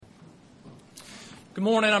Good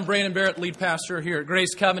morning. I'm Brandon Barrett, lead pastor here at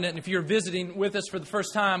Grace Covenant. And if you're visiting with us for the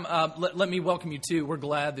first time, let me welcome you too. We're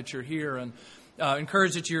glad that you're here and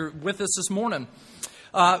encouraged that you're with us this morning.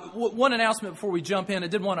 One announcement before we jump in. I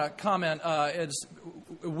did want to comment, as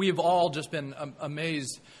we've all just been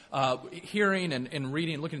amazed hearing and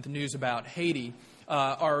reading, looking at the news about Haiti.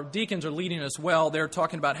 Our deacons are leading us well. They're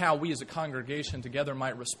talking about how we as a congregation together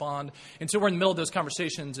might respond. And so we're in the middle of those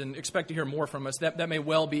conversations and expect to hear more from us. That may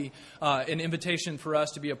well be an invitation for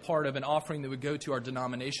us to be a part of an offering that would go to our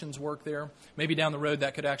denomination's work there. Maybe down the road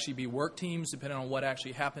that could actually be work teams, depending on what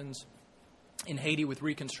actually happens in Haiti with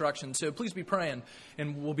reconstruction. So please be praying,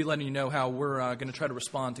 and we'll be letting you know how we're going to try to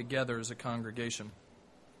respond together as a congregation.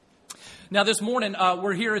 Now, this morning,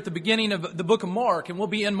 we're here at the beginning of the book of Mark, and we'll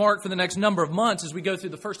be in Mark for the next number of months as we go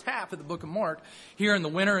through the first half of the book of Mark here in the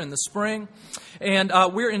winter and the spring. And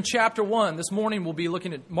we're in chapter 1. This morning, we'll be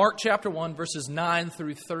looking at Mark chapter 1, verses 9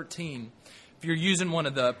 through 13. If you're using one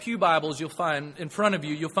of the Pew Bibles, you'll find in front of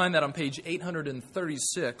you, you'll find that on page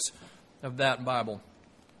 836 of that Bible.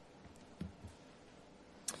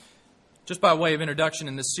 Just by way of introduction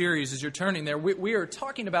in this series, as you're turning there, we are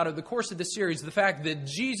talking about over the course of this series the fact that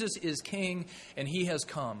Jesus is King and He has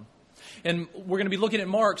come. And we're going to be looking at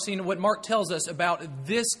Mark, seeing what Mark tells us about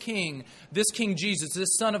this King Jesus,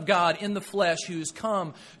 this Son of God in the flesh who has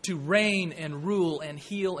come to reign and rule and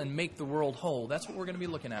heal and make the world whole. That's what we're going to be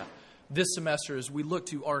looking at this semester as we look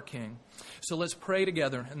to our King. So let's pray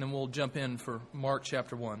together, and then we'll jump in for Mark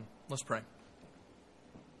chapter 1. Let's pray.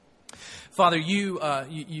 Father, you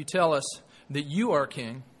tell us that you are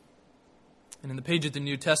King. And in the page of the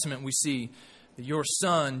New Testament, we see that your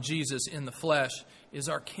Son, Jesus, in the flesh, is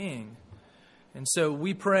our King. And so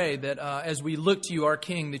we pray that as we look to you, our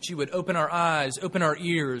King, that you would open our eyes, open our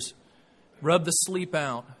ears, rub the sleep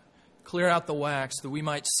out, clear out the wax, that we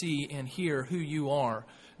might see and hear who you are.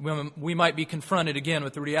 We might be confronted again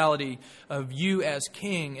with the reality of you as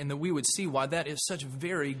King, and that we would see why that is such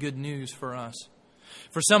very good news for us.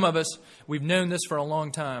 For some of us, we've known this for a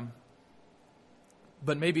long time,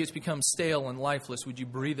 but maybe it's become stale and lifeless. Would you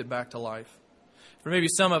breathe it back to life? For maybe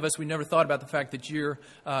some of us, we never thought about the fact that you're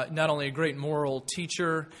not only a great moral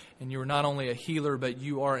teacher, and you're not only a healer, but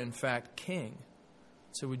you are, in fact, King.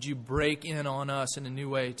 So would you break in on us in a new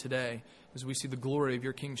way today as we see the glory of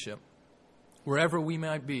your kingship? Wherever we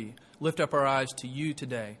might be, lift up our eyes to you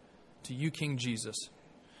today, to you, King Jesus.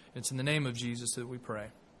 It's in the name of Jesus that we pray.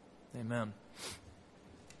 Amen.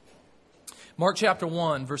 Mark chapter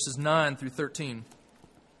 1, verses 9 through 13.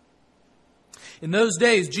 In those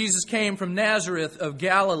days, Jesus came from Nazareth of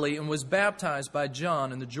Galilee and was baptized by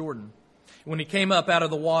John in the Jordan. When he came up out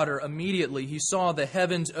of the water, immediately he saw the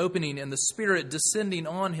heavens opening and the Spirit descending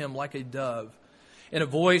on him like a dove. And a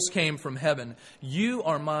voice came from heaven, "You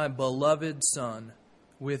are my beloved Son.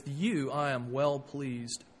 With you I am well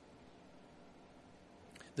pleased."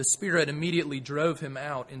 The Spirit immediately drove him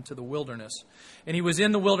out into the wilderness. And he was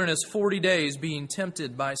in the wilderness 40 days being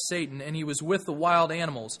tempted by Satan, and he was with the wild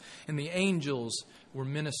animals, and the angels were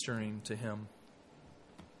ministering to him.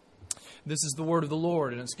 This is the word of the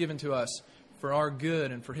Lord, and it's given to us for our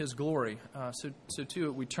good and for His glory. So to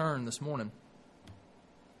it we turn this morning.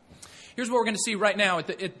 Here's what we're going to see right now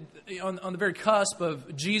on the very cusp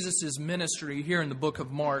of Jesus' ministry here in the book of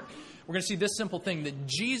Mark. We're going to see this simple thing, that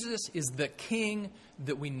Jesus is the King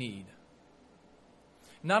that we need.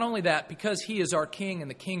 Not only that, because He is our King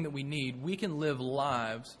and the King that we need, we can live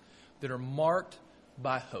lives that are marked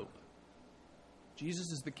by hope.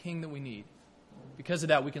 Jesus is the King that we need. Because of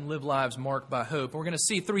that, we can live lives marked by hope. We're going to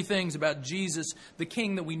see three things about Jesus, the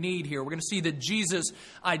King that we need here. We're going to see that Jesus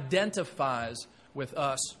identifies with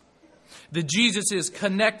us, that Jesus is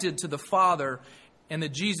connected to the Father, and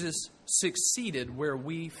that Jesus succeeded where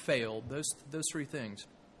we failed. Those three things.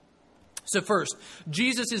 So first,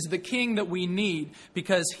 Jesus is the King that we need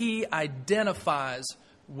because He identifies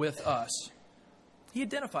with us. He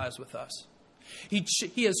identifies with us.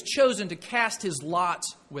 He has chosen to cast His lot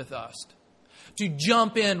with us, to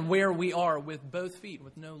jump in where we are with both feet,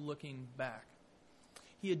 with no looking back.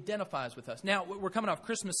 He identifies with us. Now, we're coming off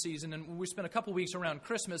Christmas season, and we spent a couple weeks around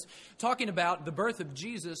Christmas talking about the birth of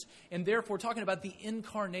Jesus, and therefore talking about the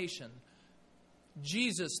incarnation.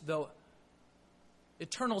 Jesus, the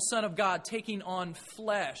eternal Son of God, taking on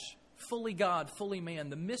flesh, fully God, fully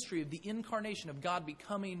man. The mystery of the incarnation of God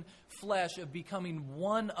becoming flesh, of becoming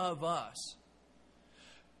one of us.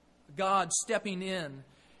 God stepping in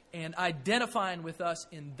and identifying with us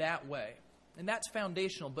in that way. And that's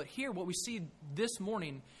foundational. But here, what we see this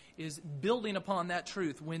morning is building upon that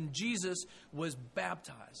truth. When Jesus was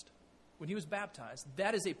baptized,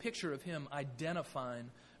 that is a picture of Him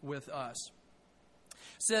identifying with us.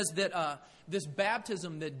 says that this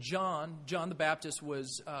baptism that John the Baptist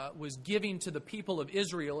was giving to the people of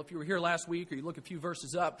Israel. If you were here last week or you look a few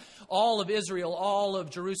verses up, all of Israel, all of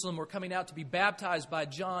Jerusalem were coming out to be baptized by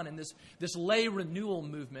John in this lay renewal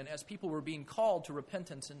movement as people were being called to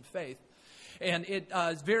repentance and faith. And it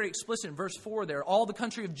is very explicit in verse 4 there. All the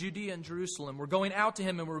country of Judea and Jerusalem were going out to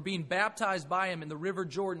him and were being baptized by him in the river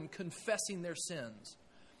Jordan, confessing their sins.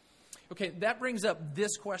 Okay, that brings up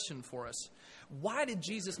this question for us. Why did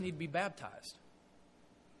Jesus need to be baptized?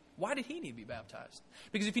 Why did he need to be baptized?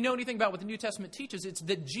 Because if you know anything about what the New Testament teaches, it's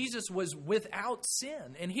that Jesus was without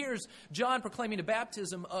sin. And here's John proclaiming a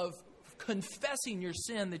baptism of confessing your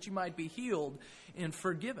sin that you might be healed and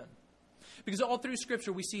forgiven. Because all through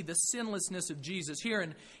Scripture we see the sinlessness of Jesus. Here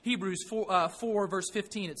in Hebrews 4 verse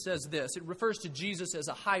 15 it says this. It refers to Jesus as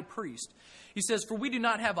a high priest. He says, "For we do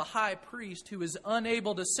not have a high priest who is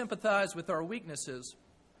unable to sympathize with our weaknesses,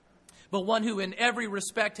 but one who in every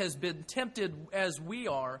respect has been tempted as we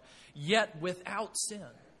are, yet without sin."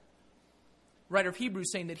 Writer of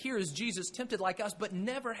Hebrews saying that here is Jesus tempted like us, but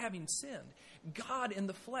never having sinned. God in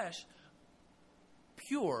the flesh,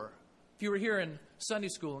 pure. If you were here in Sunday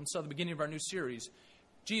school and saw the beginning of our new series,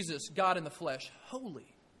 Jesus, God in the flesh, holy.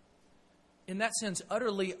 In that sense,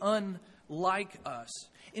 utterly unlike us.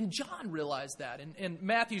 And John realized that. In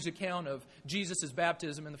Matthew's account of Jesus'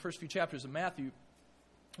 baptism in the first few chapters of Matthew,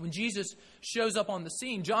 when Jesus shows up on the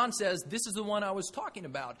scene, John says, "This is the one I was talking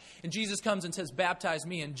about." And Jesus comes and says, "Baptize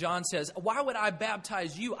me." And John says, "Why would I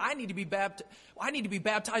baptize you? I need to be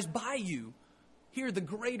baptized by you. Here, the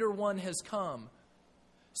greater one has come."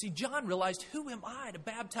 See, John realized, who am I to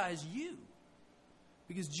baptize you?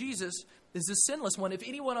 Because Jesus is the sinless one. If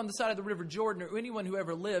anyone on the side of the River Jordan or anyone who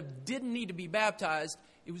ever lived didn't need to be baptized,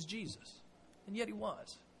 it was Jesus. And yet he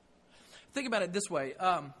was. Think about it this way.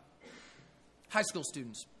 High school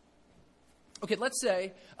students. Okay, let's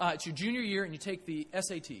say it's your junior year and you take the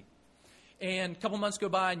SAT. And a couple months go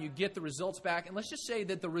by and you get the results back. And let's just say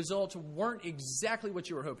that the results weren't exactly what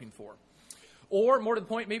you were hoping for. Or, more to the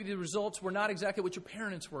point, maybe the results were not exactly what your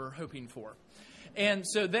parents were hoping for. And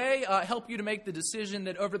so they help you to make the decision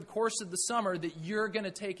that over the course of the summer that you're going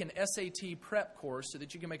to take an SAT prep course so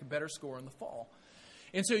that you can make a better score in the fall.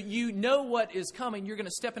 And so you know what is coming. You're going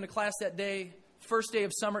to step into class that day, first day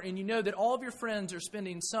of summer, and you know that all of your friends are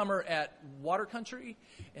spending summer at Water Country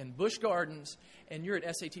and Busch Gardens, and you're at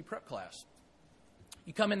SAT prep class.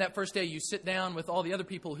 You come in that first day, you sit down with all the other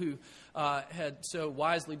people who had so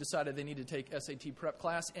wisely decided they needed to take SAT prep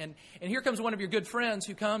class. And here comes one of your good friends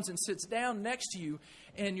who comes and sits down next to you,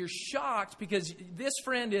 and you're shocked because this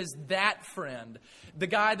friend is that friend, the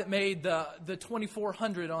guy that made the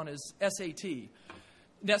 2,400 on his SAT.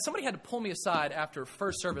 Now, somebody had to pull me aside after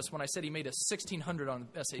first service when I said he made a 1,600 on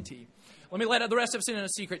SAT. Let me let the rest of us in on a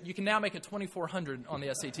secret. You can now make a 2,400 on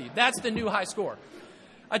the SAT. That's the new high score.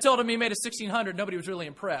 I told him he made a 1,600. Nobody was really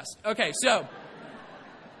impressed. Okay, so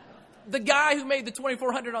the guy who made the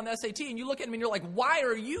 2,400 on the SAT, and you look at him and you're like, "Why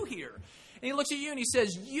are you here?" And he looks at you and he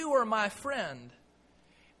says, "You are my friend,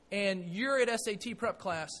 and you're at SAT prep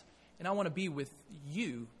class, and I want to be with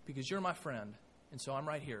you because you're my friend, and so I'm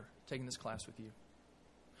right here taking this class with you."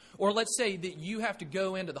 Or let's say that you have to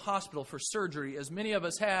go into the hospital for surgery, as many of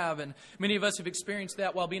us have, and many of us have experienced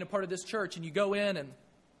that while being a part of this church, and you go in and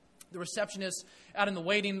the receptionist out in the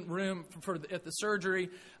waiting room at the surgery,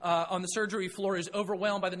 on the surgery floor, is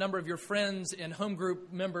overwhelmed by the number of your friends and home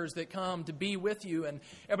group members that come to be with you. And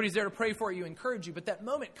everybody's there to pray for you, encourage you. But that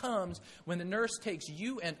moment comes when the nurse takes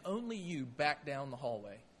you and only you back down the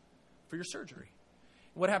hallway for your surgery.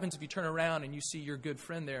 What happens if you turn around and you see your good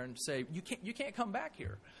friend there and say, you can't come back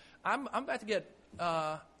here. I'm about to get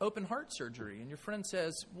open heart surgery. And your friend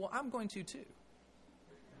says, "Well, I'm going to too.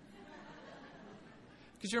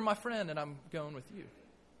 Because you're my friend and I'm going with you."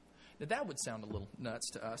 Now, that would sound a little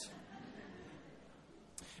nuts to us.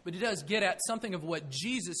 But it does get at something of what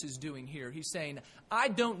Jesus is doing here. He's saying, I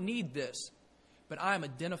don't need this, but I'm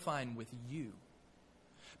identifying with you.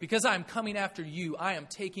 Because I'm coming after you, I am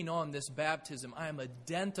taking on this baptism. I am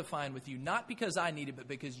identifying with you, not because I need it, but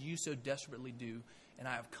because you so desperately do. And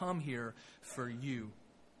I have come here for you.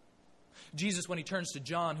 Jesus, when he turns to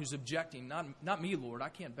John, who's objecting, not me, Lord, I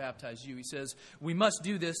can't baptize you. He says, we must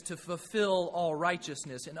do this to fulfill all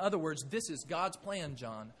righteousness. In other words, this is God's plan,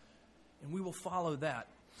 John, and we will follow that.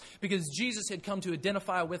 Because Jesus had come to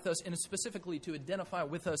identify with us, and specifically to identify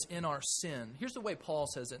with us in our sin. Here's the way Paul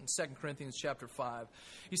says it in 2 Corinthians chapter 5.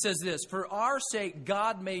 He says this, "For our sake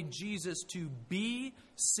God made Jesus to be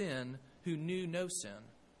sin who knew no sin,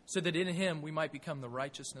 so that in him we might become the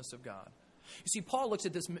righteousness of God." You see, Paul looks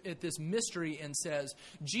at this mystery and says,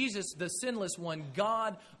 Jesus, the sinless one,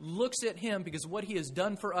 God looks at him because of what he has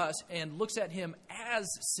done for us and looks at him as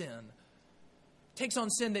sin. Takes on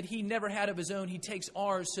sin that he never had of his own. He takes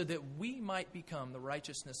ours so that we might become the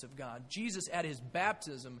righteousness of God. Jesus at his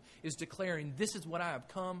baptism is declaring, this is what I have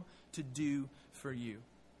come to do for you.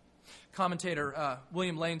 Commentator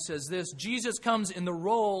William Lane says this, Jesus comes in the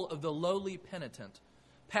role of the lowly penitent,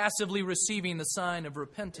 passively receiving the sign of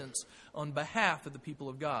repentance on behalf of the people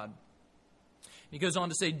of God. He goes on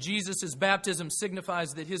to say, Jesus' baptism signifies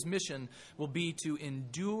that his mission will be to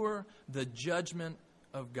endure the judgment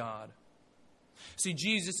of God. See,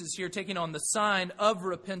 Jesus is here taking on the sign of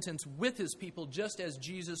repentance with his people, just as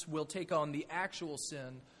Jesus will take on the actual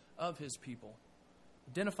sin of his people,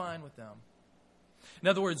 identifying with them. In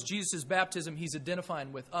other words, Jesus' baptism, he's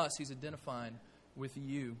identifying with us. He's identifying with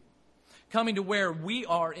you. Coming to where we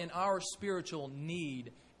are in our spiritual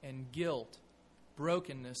need and guilt,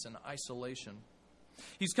 brokenness and isolation.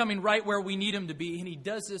 He's coming right where we need him to be, and he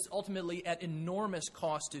does this ultimately at enormous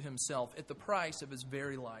cost to himself, at the price of his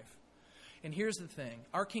very life. And here's the thing.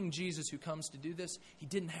 Our King Jesus who comes to do this, he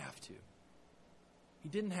didn't have to. He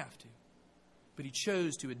didn't have to. But he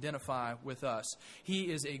chose to identify with us.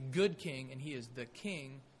 He is a good king, and he is the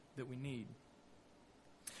king that we need.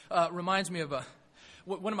 Reminds me of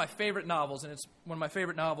one of my favorite novels, and it's one of my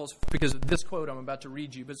favorite novels because of this quote I'm about to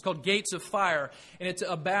read you. But it's called Gates of Fire, and it's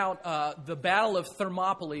about the Battle of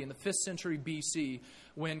Thermopylae in the 5th century B.C.,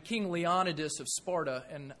 when King Leonidas of Sparta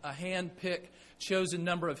and a hand-picked chosen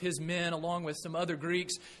number of his men, along with some other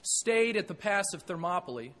Greeks, stayed at the pass of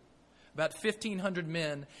Thermopylae, about 1,500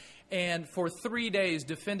 men, and for 3 days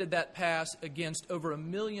defended that pass against over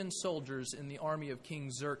 1 million soldiers in the army of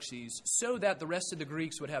King Xerxes, so that the rest of the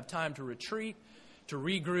Greeks would have time to retreat, to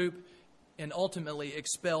regroup, and ultimately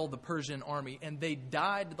expel the Persian army. And they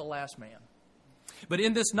died to the last man. But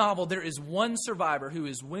in this novel, there is one survivor who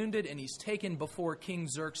is wounded, and he's taken before King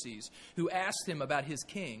Xerxes, who asks him about his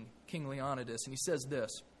king, King Leonidas. And he says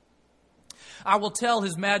this, "I will tell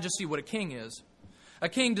his majesty what a king is. A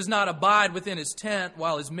king does not abide within his tent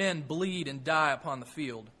while his men bleed and die upon the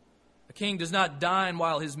field. A king does not dine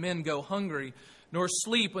while his men go hungry, nor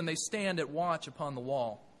sleep when they stand at watch upon the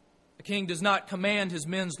wall. A king does not command his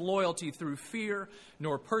men's loyalty through fear,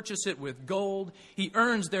 nor purchase it with gold. He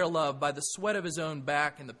earns their love by the sweat of his own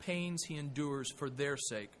back and the pains he endures for their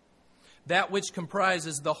sake. That which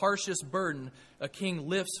comprises the harshest burden, a king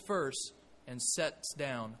lifts first and sets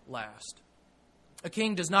down last. A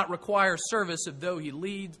king does not require service of those he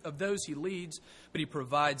leads, but he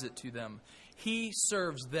provides it to them. He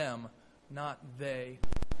serves them, not they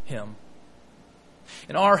him."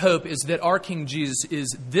 And our hope is that our King Jesus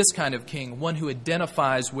is this kind of king, one who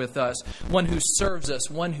identifies with us, one who serves us,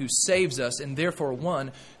 one who saves us, and therefore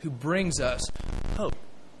one who brings us hope.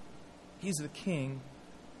 He's the king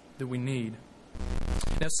that we need.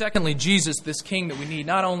 Now, secondly, Jesus, this king that we need,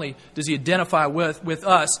 not only does he identify with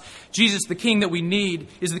us, Jesus, the king that we need,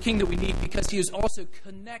 is the king that we need because he is also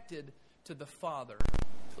connected to the Father.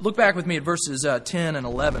 Look back with me at verses 10 and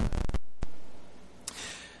 11.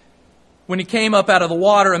 "When he came up out of the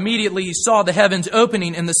water, immediately he saw the heavens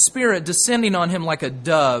opening and the Spirit descending on him like a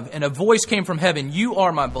dove. And a voice came from heaven, 'You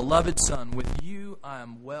are my beloved Son. With you I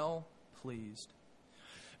am well pleased.'"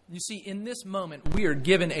 You see, in this moment, we are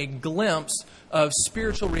given a glimpse of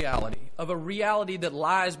spiritual reality, of a reality that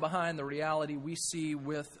lies behind the reality we see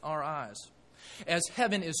with our eyes. As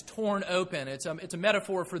heaven is torn open, it's a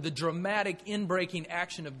metaphor for the dramatic inbreaking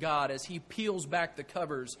action of God as he peels back the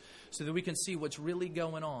covers so that we can see what's really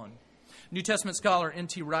going on. New Testament scholar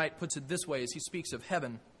N.T. Wright puts it this way as he speaks of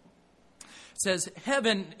heaven. It says,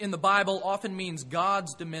 "Heaven in the Bible often means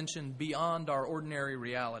God's dimension beyond our ordinary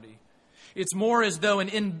reality. It's more as though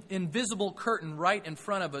an invisible curtain right in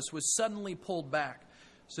front of us was suddenly pulled back,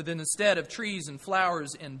 so that instead of trees and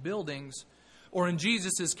flowers and buildings, or in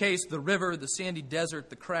Jesus' case, the river, the sandy desert,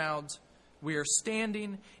 the crowds, we are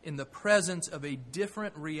standing in the presence of a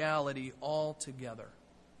different reality altogether."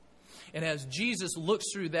 And as Jesus looks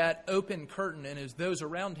through that open curtain, and as those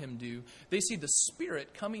around him do, they see the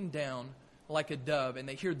Spirit coming down like a dove, and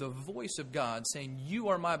they hear the voice of God saying, "You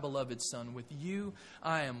are my beloved Son. With you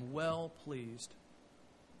I am well pleased."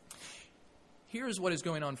 Here's what is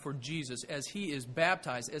going on for Jesus as he is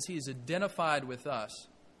baptized, as he is identified with us.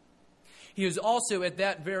 He is also, at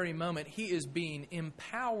that very moment, he is being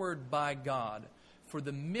empowered by God for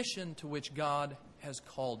the mission to which God has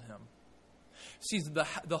called him. Sees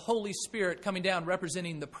the Holy Spirit coming down,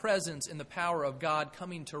 representing the presence and the power of God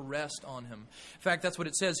coming to rest on him. In fact, that's what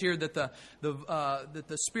it says here, that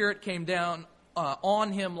the Spirit came down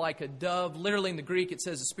on him like a dove. Literally in the Greek, it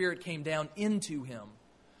says the Spirit came down into him.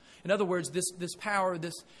 In other words, this power,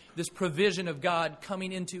 this provision of God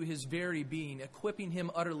coming into his very being, equipping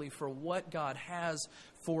him utterly for what God has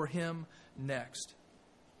for him next.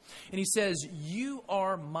 And he says, "You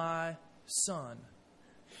are my son."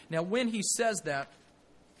 Now, when he says that,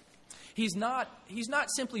 he's not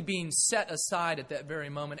simply being set aside at that very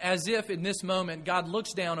moment, as if in this moment God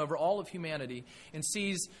looks down over all of humanity and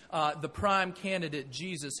sees the prime candidate,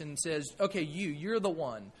 Jesus, and says, "Okay, you're the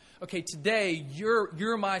one. Okay, today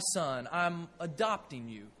you're my son. I'm adopting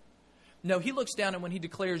you." No, he looks down, and when he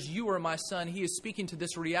declares, "You are my son," he is speaking to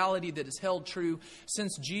this reality that is held true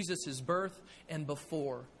since Jesus' birth and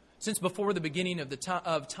before. Since before the beginning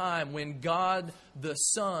of time, when God the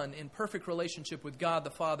Son, in perfect relationship with God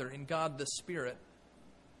the Father and God the Spirit,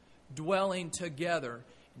 dwelling together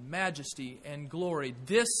in majesty and glory,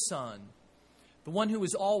 this Son, the one who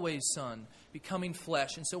is always Son, becoming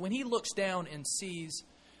flesh. And so when he looks down and sees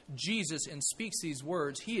Jesus and speaks these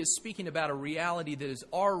words, he is speaking about a reality that is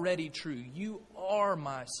already true. You are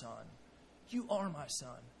my son. You are my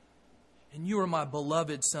son. And you are my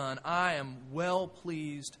beloved son. I am well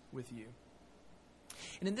pleased with you.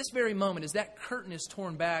 And in this very moment, as that curtain is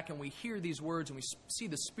torn back and we hear these words and we see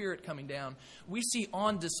the Spirit coming down, we see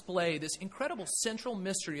on display this incredible central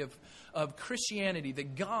mystery of Christianity,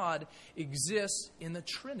 that God exists in the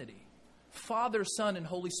Trinity. Father, Son, and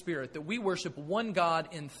Holy Spirit, that we worship one God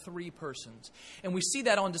in three persons. And we see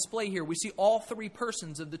that on display here. We see all three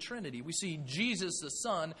persons of the Trinity. We see Jesus the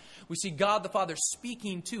Son, we see God the Father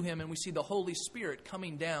speaking to him, and we see the Holy Spirit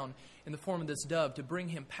coming down in the form of this dove to bring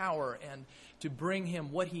him power and to bring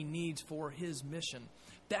him what he needs for his mission.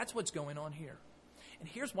 That's what's going on here. And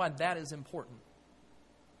here's why that is important.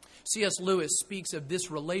 C.S. Lewis speaks of this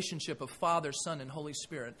relationship of Father, Son, and Holy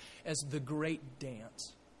Spirit as the great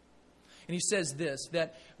dance. And he says this,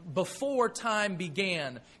 that before time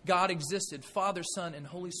began, God existed, Father, Son, and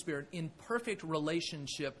Holy Spirit, in perfect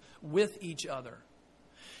relationship with each other.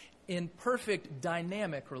 In perfect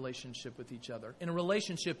dynamic relationship with each other. In a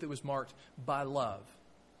relationship that was marked by love.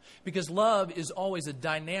 Because love is always a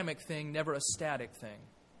dynamic thing, never a static thing.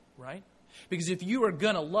 Right? Because if you are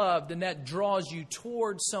going to love, then that draws you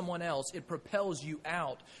towards someone else. It propels you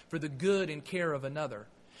out for the good and care of another.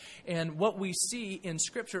 And what we see in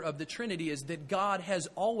Scripture of the Trinity is that God has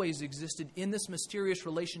always existed in this mysterious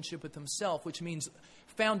relationship with himself, which means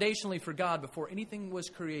foundationally for God, before anything was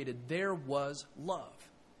created, there was love.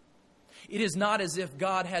 It is not as if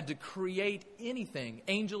God had to create anything,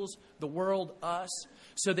 angels, the world, us,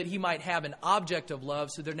 so that he might have an object of love,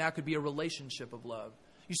 so there now could be a relationship of love.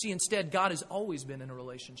 You see, instead, God has always been in a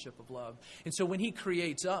relationship of love. And so when he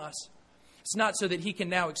creates us, it's not so that he can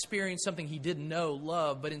now experience something he didn't know,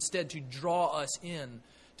 love, but instead to draw us in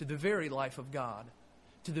to the very life of God,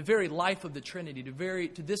 to the very life of the Trinity,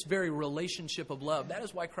 to this very relationship of love. That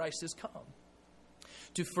is why Christ has come.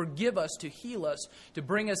 To forgive us, to heal us, to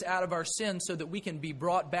bring us out of our sins so that we can be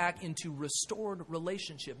brought back into restored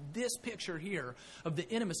relationship. This picture here of the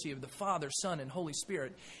intimacy of the Father, Son, and Holy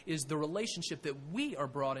Spirit is the relationship that we are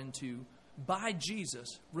brought into by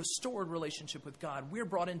Jesus, restored relationship with God. We're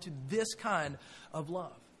brought into this kind of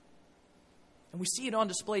love. And we see it on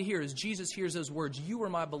display here as Jesus hears those words, "You are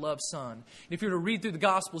my beloved Son." And if you were to read through the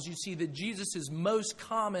Gospels, you see that Jesus' most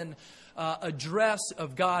common address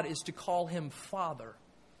of God is to call him Father.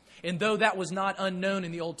 And though that was not unknown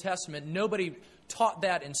in the Old Testament, nobody taught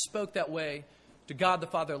that and spoke that way to God the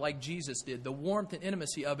Father like Jesus did. The warmth and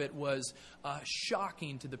intimacy of it was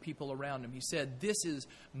shocking to the people around him. He said, "This is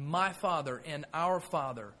my Father and our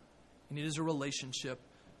Father," and it is a relationship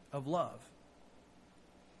of love.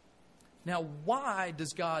 Now, why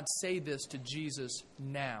does God say this to Jesus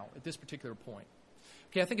now, at this particular point?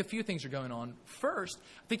 Okay, I think a few things are going on. First,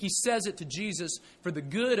 I think he says it to Jesus for the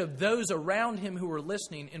good of those around him who are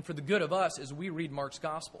listening and for the good of us as we read Mark's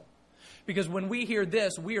gospel. Because when we hear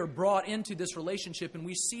this, we are brought into this relationship and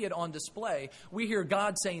we see it on display. We hear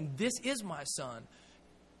God saying, "This is my Son.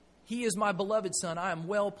 He is my beloved Son. I am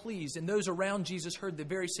well pleased." And those around Jesus heard the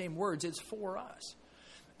very same words. It's for us.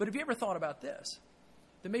 But have you ever thought about this?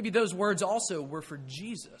 That maybe those words also were for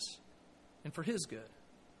Jesus and for his good.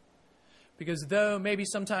 Because though maybe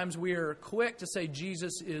sometimes we're quick to say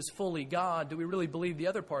Jesus is fully God, do we really believe the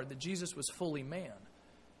other part, that Jesus was fully man?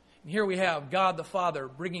 And here we have God the Father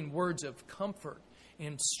bringing words of comfort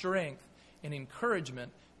and strength and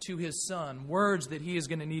encouragement to his Son, words that he is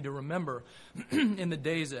going to need to remember in the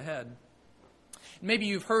days ahead. Maybe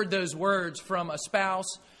you've heard those words from a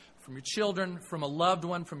spouse, from your children, from a loved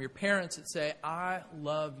one, from your parents that say, "I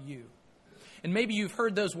love you." And maybe you've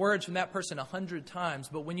heard those words from that person 100 times,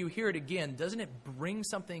 but when you hear it again, doesn't it bring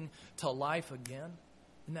something to life again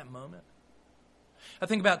in that moment? I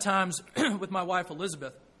think about times with my wife,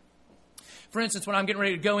 Elizabeth. For instance, when I'm getting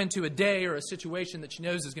ready to go into a day or a situation that she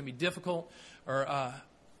knows is going to be difficult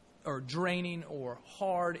or draining or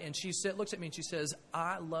hard, and she looks at me and she says,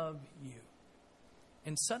 "I love you."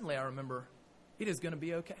 And suddenly I remember, it is going to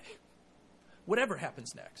be okay. Whatever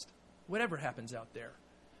happens next, whatever happens out there.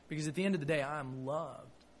 Because at the end of the day, I am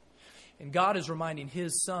loved. And God is reminding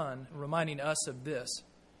His Son, reminding us of this.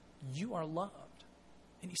 You are loved.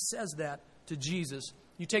 And He says that to Jesus.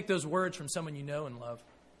 You take those words from someone you know and love.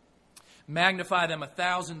 Magnify them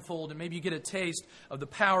 1,000-fold, and maybe you get a taste of the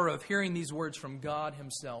power of hearing these words from God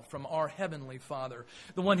Himself, from our Heavenly Father,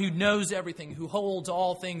 the one who knows everything, who holds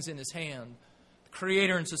all things in His hand, the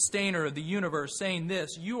Creator and Sustainer of the universe, saying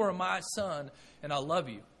this, "You are my Son, and I love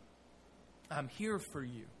you. I'm here for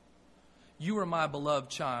you. You are my beloved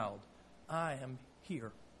child. I am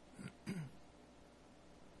here."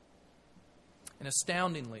 And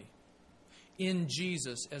astoundingly, in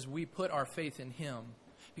Jesus, as we put our faith in Him,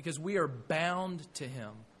 because we are bound to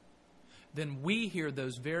Him, then we hear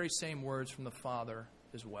those very same words from the Father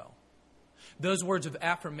as well. Those words of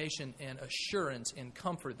affirmation and assurance and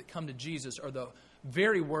comfort that come to Jesus are the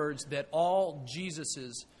very words that all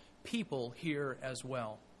Jesus' people hear as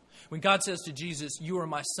well. When God says to Jesus, "You are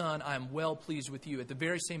my Son, I am well pleased with you," at the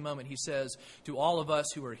very same moment He says to all of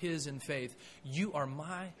us who are His in faith, "You are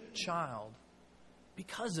my child."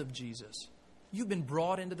 Because of Jesus, you've been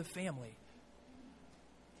brought into the family.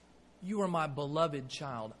 You are my beloved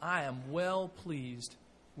child. I am well pleased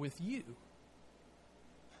with you.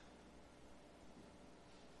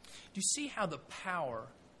 Do you see how the power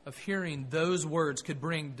of hearing those words could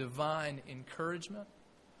bring divine encouragement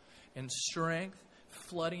and strength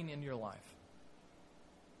flooding in your life?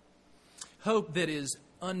 Hope that is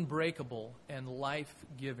unbreakable and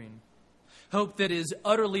life-giving. Hope that is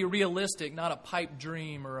utterly realistic, not a pipe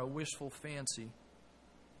dream or a wishful fancy,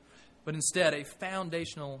 but instead a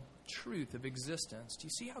foundational truth of existence. Do you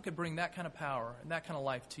see how it could bring that kind of power and that kind of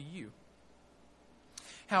life to you?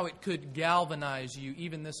 How it could galvanize you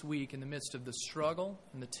even this week in the midst of the struggle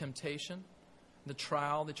and the temptation, the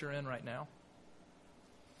trial that you're in right now?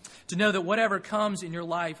 To know that whatever comes in your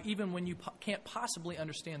life, even when you can't possibly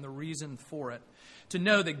understand the reason for it, to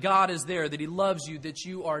know that God is there, that He loves you, that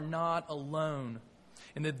you are not alone,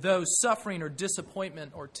 and that though suffering or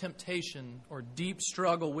disappointment or temptation or deep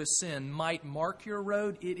struggle with sin might mark your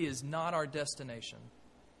road, it is not our destination.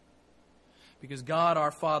 Because God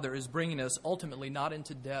our Father is bringing us ultimately not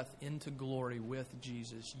into death, into glory with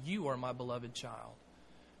Jesus. You are my beloved child.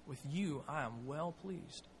 With you I am well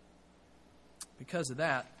pleased. Because of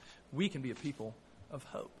that, we can be a people of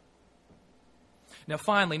hope. Now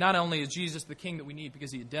finally, not only is Jesus the King that we need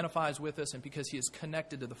because He identifies with us and because He is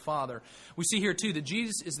connected to the Father, we see here too that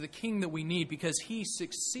Jesus is the King that we need because He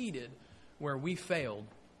succeeded where we failed.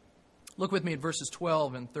 Look with me at verses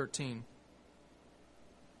 12 and 13.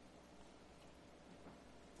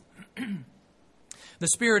 The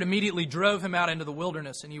Spirit immediately drove Him out into the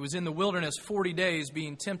wilderness, and He was in the wilderness 40 days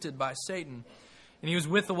being tempted by Satan. And He was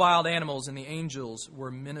with the wild animals, and the angels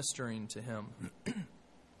were ministering to Him.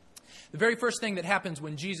 The very first thing that happens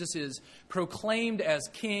when Jesus is proclaimed as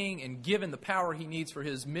King and given the power He needs for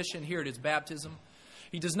His mission here at His baptism,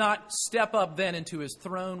 He does not step up then into His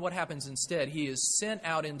throne. What happens instead? He is sent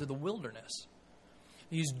out into the wilderness.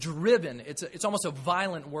 He's driven. It's almost a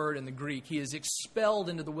violent word in the Greek. He is expelled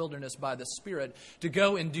into the wilderness by the Spirit to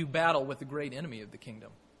go and do battle with the great enemy of the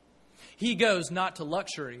kingdom. He goes not to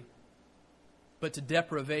luxury, but to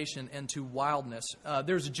deprivation and to wildness.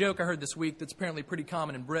 There's a joke I heard this week that's apparently pretty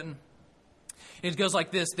common in Britain. It goes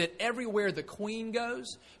like this, that everywhere the Queen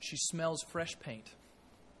goes, she smells fresh paint.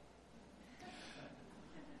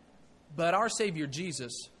 But our Savior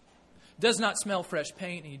Jesus does not smell fresh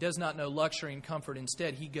paint, and He does not know luxury and comfort.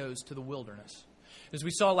 Instead, He goes to the wilderness. As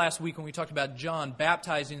we saw last week when we talked about John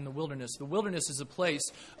baptizing in the wilderness is a place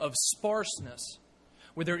of sparseness,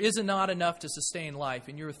 where there is not enough to sustain life,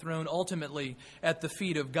 and you're thrown ultimately at the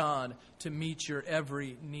feet of God to meet your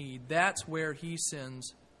every need. That's where He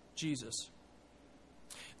sends Jesus.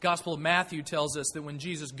 The Gospel of Matthew tells us that when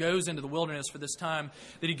Jesus goes into the wilderness for this time,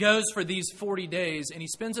 that He goes for these 40 days, and He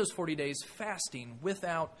spends those 40 days fasting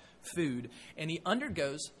without food. And He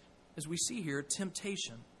undergoes, as we see here,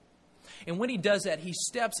 temptation. And when He does that, He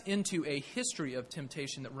steps into a history of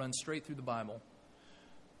temptation that runs straight through the Bible.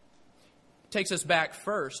 Takes us back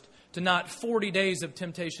first to not 40 days of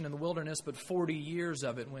temptation in the wilderness, but 40 years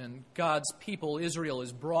of it when God's people, Israel,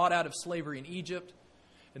 is brought out of slavery in Egypt.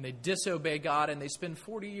 And they disobey God, and they spend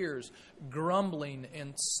 40 years grumbling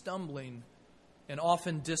and stumbling and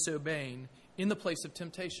often disobeying in the place of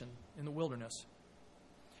temptation in the wilderness.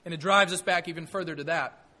 And it drives us back even further to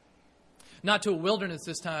that. Not to a wilderness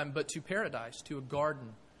this time, but to paradise, to a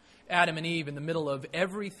garden. Adam and Eve in the middle of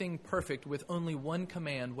everything perfect with only one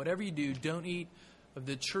command. Whatever you do, don't eat of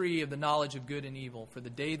the tree of the knowledge of good and evil. For the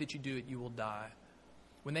day that you do it, you will die.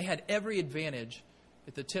 When they had every advantage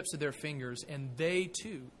at the tips of their fingers, and they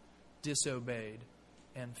too disobeyed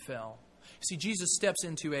and fell. See, Jesus steps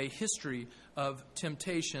into a history of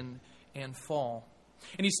temptation and fall.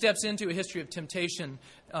 And he steps into a history of temptation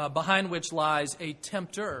behind which lies a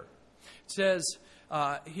tempter. It says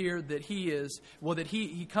here that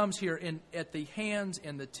he comes here at the hands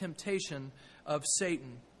and the temptation of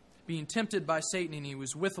Satan, being tempted by Satan, and he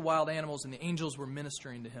was with the wild animals, and the angels were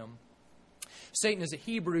ministering to him. Satan is a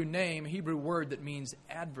Hebrew name, a Hebrew word that means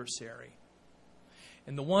adversary.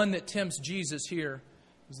 And the one that tempts Jesus here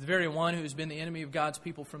is the very one who has been the enemy of God's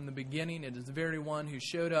people from the beginning. It is the very one who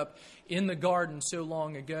showed up in the garden so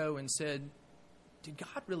long ago and said, "Did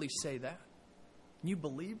God really say that? And you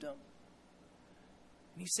believed him?"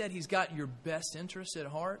 And he said he's got your best interests at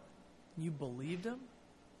heart. And you believed him?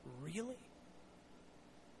 Really?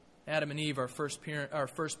 Adam and Eve, our first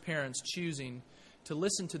parents, choosing to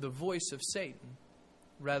listen to the voice of Satan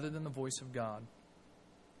rather than the voice of God.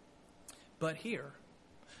 But here,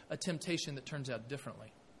 a temptation that turns out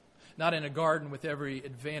differently. Not in a garden with every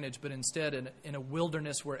advantage, but instead in a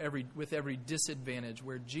wilderness with every disadvantage,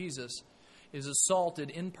 where Jesus is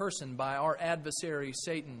assaulted in person by our adversary,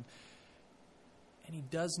 Satan, and he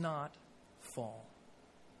does not fall.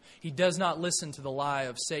 He does not listen to the lie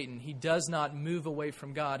of Satan. He does not move away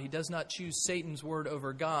from God. He does not choose Satan's word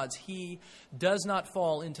over God's. He does not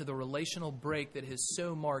fall into the relational break that has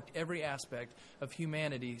so marked every aspect of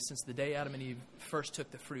humanity since the day Adam and Eve first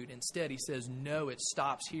took the fruit. Instead, he says, no, it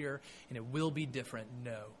stops here, and it will be different.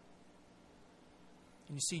 No.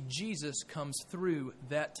 And you see, Jesus comes through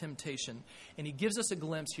that temptation, and he gives us a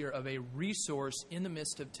glimpse here of a resource in the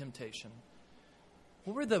midst of temptation.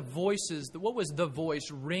 What was the voice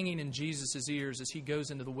ringing in Jesus' ears as he goes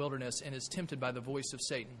into the wilderness and is tempted by the voice of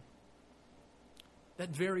Satan? That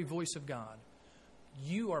very voice of God.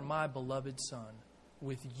 You are my beloved Son.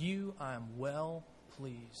 With you I am well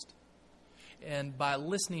pleased. And by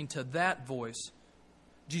listening to that voice,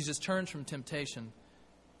 Jesus turns from temptation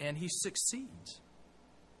and he succeeds.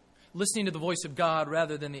 Listening to the voice of God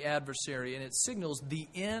rather than the adversary, and it signals the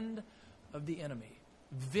end of the enemy.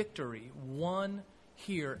 Victory won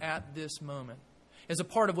here at this moment. As a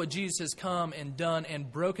part of what Jesus has come and done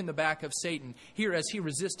and broken the back of Satan, here as he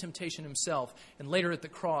resists temptation himself, and later at the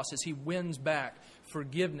cross as he wins back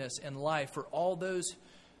forgiveness and life for all those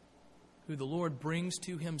who the Lord brings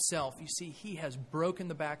to himself. You see, he has broken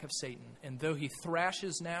the back of Satan, and though he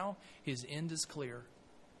thrashes now, his end is clear,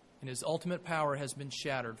 and his ultimate power has been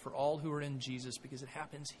shattered for all who are in Jesus, because it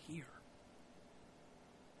happens here.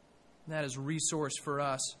 And that is a resource for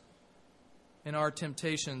us in our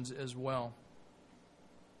temptations as well.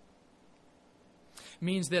 It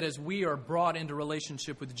means that as we are brought into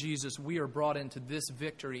relationship with Jesus, we are brought into this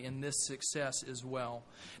victory and this success as well.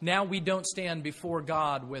 Now we don't stand before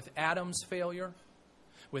God with Adam's failure,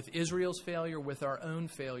 with Israel's failure, with our own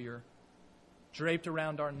failure draped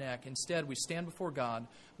around our neck. Instead, we stand before God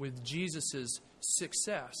with Jesus'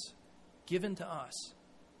 success given to us,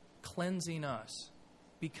 cleansing us,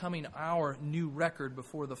 becoming our new record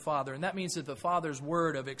before the Father. And that means that the Father's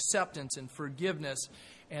word of acceptance and forgiveness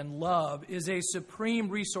and love is a supreme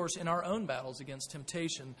resource in our own battles against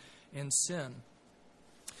temptation and sin,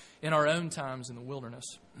 in our own times in the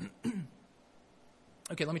wilderness.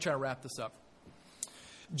 Okay, let me try to wrap this up.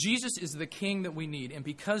 Jesus is the King that we need, and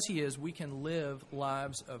because he is, we can live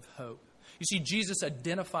lives of hope. You see, Jesus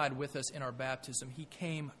identified with us in our baptism. He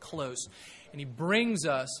came close, and he brings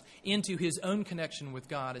us into his own connection with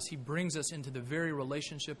God as he brings us into the very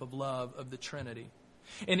relationship of love of the Trinity.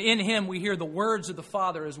 And in him, we hear the words of the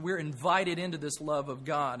Father as we're invited into this love of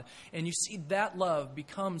God. And you see, that love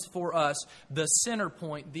becomes for us the center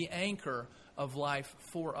point, the anchor of life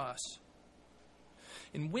for us.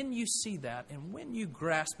 And when you see that, and when you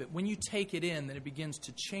grasp it, when you take it in, then it begins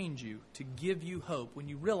to change you, to give you hope. When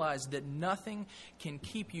you realize that nothing can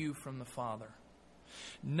keep you from the Father.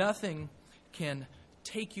 Nothing can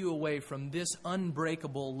take you away from this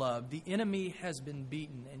unbreakable love. The enemy has been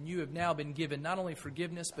beaten, and you have now been given not only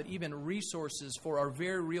forgiveness, but even resources for our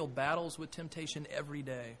very real battles with temptation every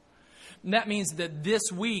day. And that means that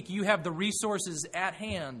this week you have the resources at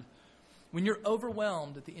hand when you're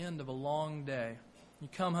overwhelmed at the end of a long day. You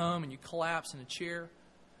come home and you collapse in a chair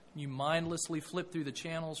You mindlessly flip through the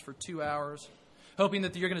channels for 2 hours, hoping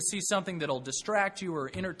that you're going to see something that'll distract you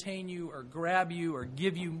or entertain you or grab you or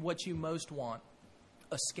give you what you most want.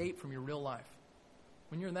 Escape from your real life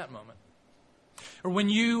when you're in that moment. Or when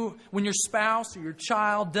your spouse or your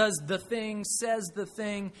child does the thing, says the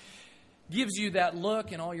thing, gives you that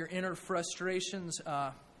look, and all your inner frustrations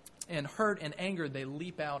and hurt and anger, they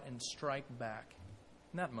leap out and strike back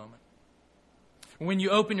in that moment. When you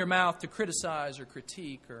open your mouth to criticize or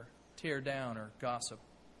critique or tear down or gossip.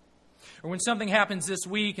 Or when something happens this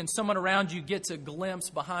week and someone around you gets a glimpse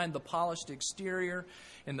behind the polished exterior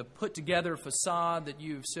and the put-together facade that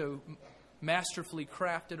you've so masterfully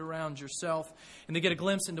crafted around yourself, and they get a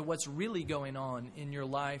glimpse into what's really going on in your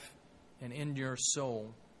life and in your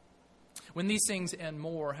soul. When these things and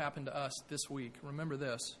more happen to us this week, remember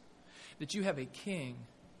this, that you have a King,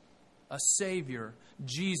 a Savior,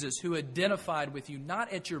 Jesus, who identified with you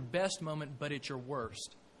not at your best moment, but at your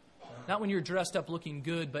worst. Not when you're dressed up looking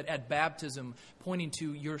good, but at baptism, pointing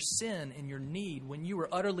to your sin and your need. When you were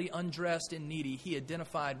utterly undressed and needy, He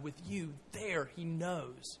identified with you there. He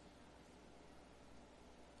knows.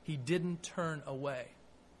 He didn't turn away.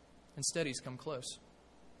 Instead, He's come close.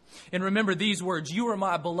 And remember these words, "You are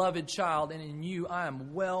my beloved child, and in you I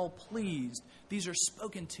am well pleased." These are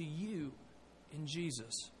spoken to you in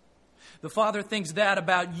Jesus. The Father thinks that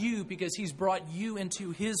about you because He's brought you into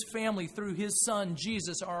His family through His Son,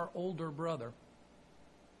 Jesus, our older brother.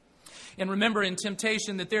 And remember in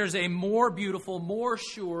temptation that there's a more beautiful, more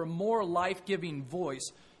sure, more life-giving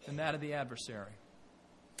voice than that of the adversary.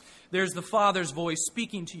 There's the Father's voice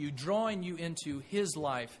speaking to you, drawing you into His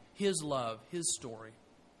life, His love, His story.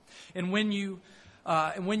 And when you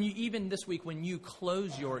even this week, when you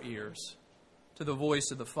close your ears to the voice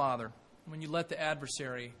of the Father, when you let the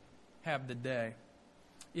adversary have the day,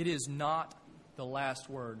 it is not the last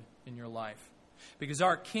word in your life. Because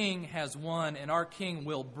our King has won, and our King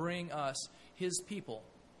will bring us, His people,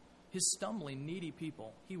 His stumbling, needy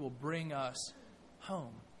people. He will bring us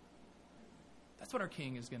home. That's what our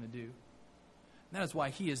King is going to do. And that is why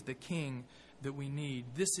He is the King that we need.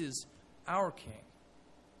 This is our King.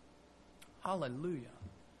 Hallelujah.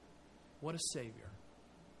 What a Savior.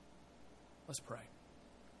 Let's pray.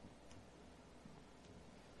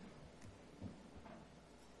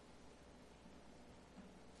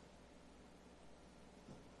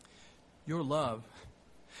 Your love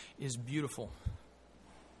is beautiful,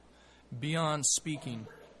 beyond speaking.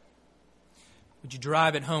 Would you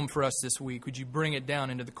drive it home for us this week? Would you bring it down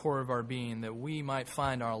into the core of our being that we might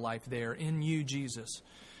find our life there in you, Jesus,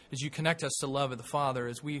 as you connect us to love of the Father,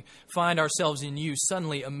 as we find ourselves in you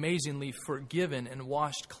suddenly amazingly forgiven and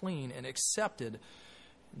washed clean and accepted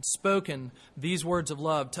and spoken these words of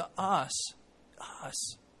love to us.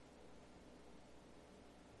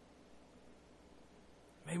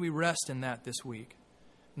 May we rest in that this week.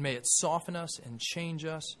 May it soften us and change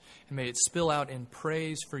us, and may it spill out in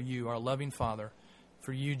praise for you, our loving Father,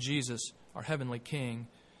 for you, Jesus, our heavenly King,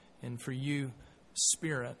 and for you,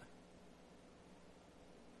 Spirit,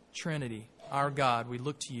 Trinity, our God. We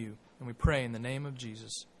look to you, and we pray in the name of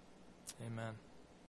Jesus. Amen.